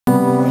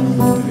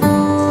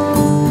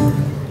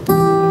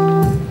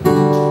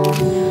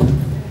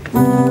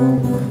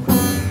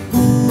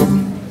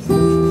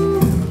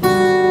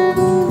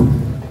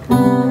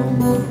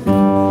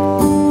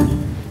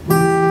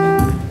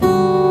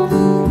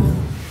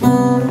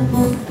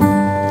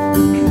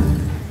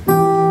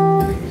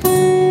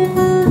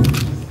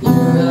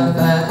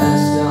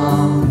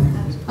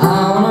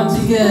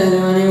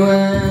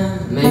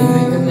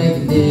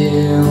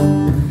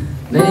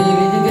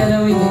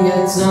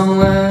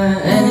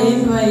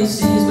way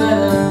she's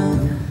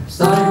better.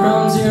 Started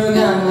from zero,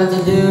 got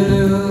nothing to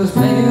lose.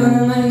 Maybe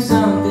we'll make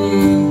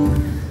something.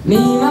 Me,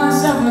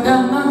 myself, I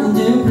got nothing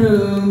to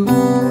prove.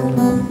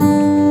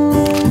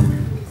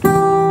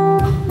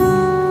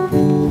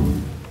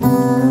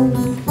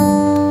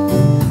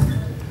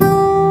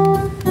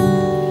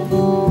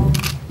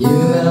 You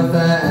got a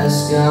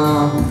fast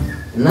car,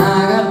 and I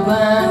got a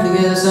plan to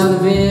get us out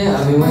of here.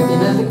 I've been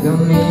working at the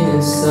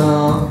convenience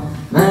store.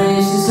 Man,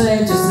 used to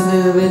save just a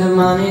little bit of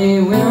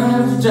money. We don't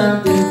have to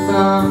drive too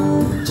far.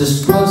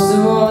 Just cross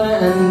the water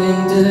and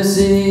into the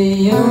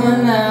city. You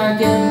and I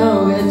can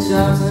go get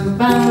jobs and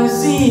finally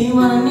see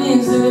what it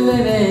means to be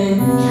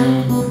living.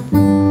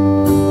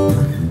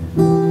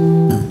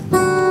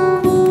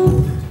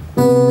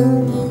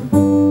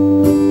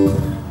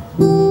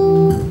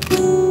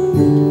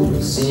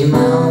 See,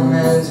 my old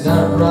man's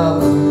got a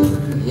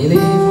problem. He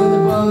leaves with the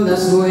ball,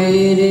 that's the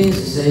way it is.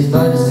 He says,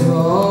 but it's too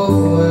old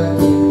for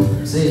working.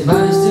 He says,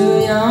 but he's too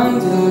young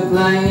to look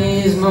like he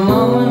is. My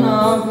mom went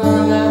off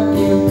and left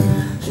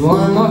him. She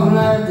wanted more from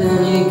life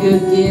than he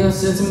could give. I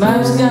said,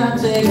 somebody's got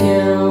to take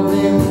care of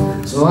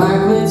him. So I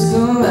quit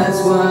school,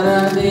 that's what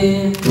I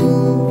did.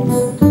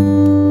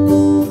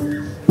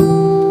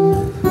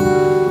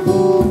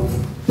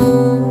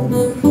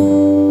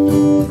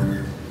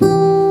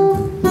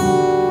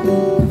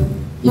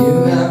 You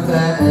got a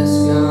fast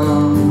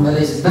gun, but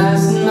it's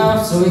fast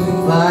enough so we can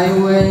fly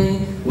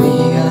away. We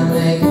gotta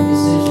make a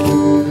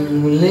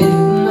decision. We live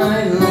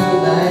tonight and learn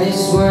that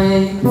it's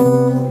way.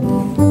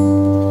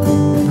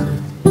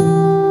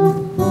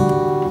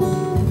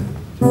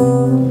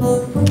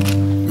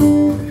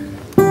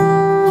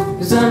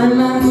 Cause I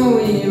remember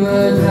we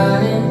were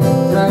driving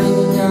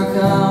in your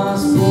car.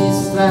 Speed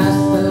so fast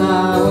but I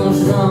was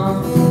wrong.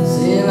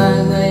 See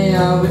like they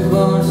are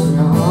before, so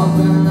you're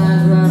hoping that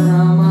right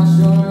around my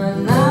shoulder.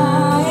 And I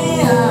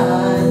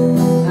had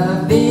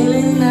a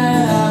feeling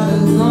that I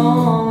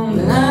belonged.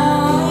 And I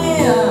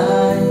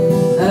had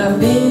a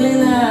feeling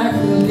that I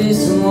could be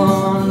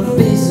someone,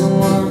 be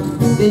someone,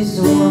 be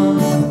someone.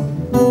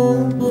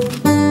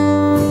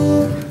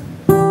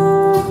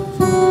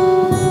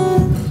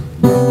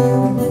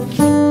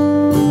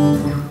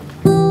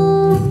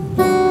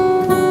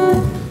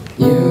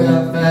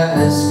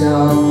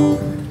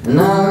 And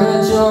I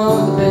got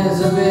joy the beds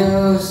of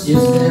bills.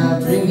 Used to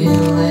out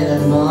drinking late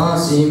at bar.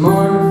 See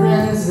more of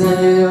friends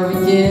than you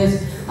ever kids.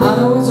 I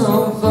always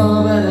hope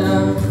for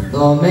better.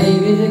 Thought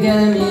maybe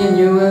together me and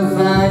you will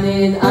find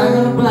it. I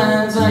got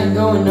plans, I ain't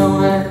going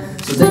nowhere.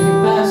 So take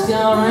your fast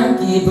car and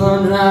keep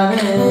on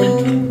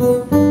driving.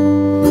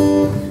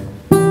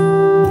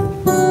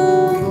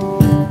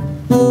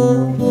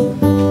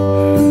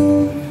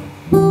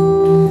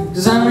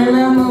 Cause I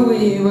remember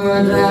we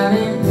were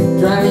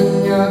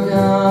driving your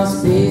car.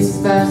 Speed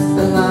so fast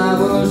but I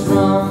was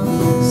wrong.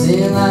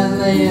 See like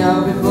lay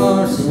out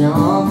before, so you're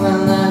off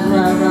and that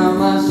right around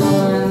my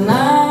shoulder. And I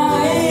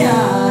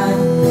had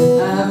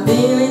a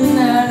feeling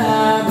that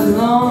I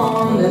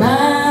belonged. And I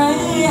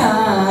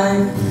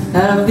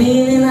had a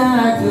feeling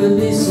that I could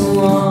be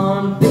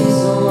someone, be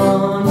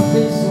someone,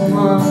 be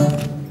someone.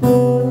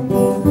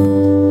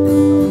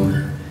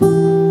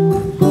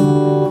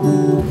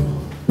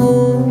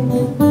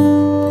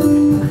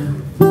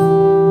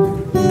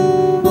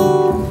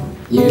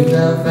 You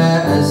got a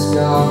fast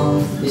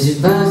car. Is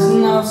it fast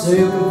enough so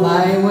you can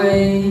fly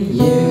away?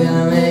 You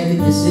gotta make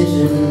a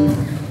decision.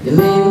 You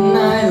live at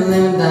night and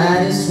live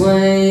that this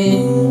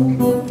way.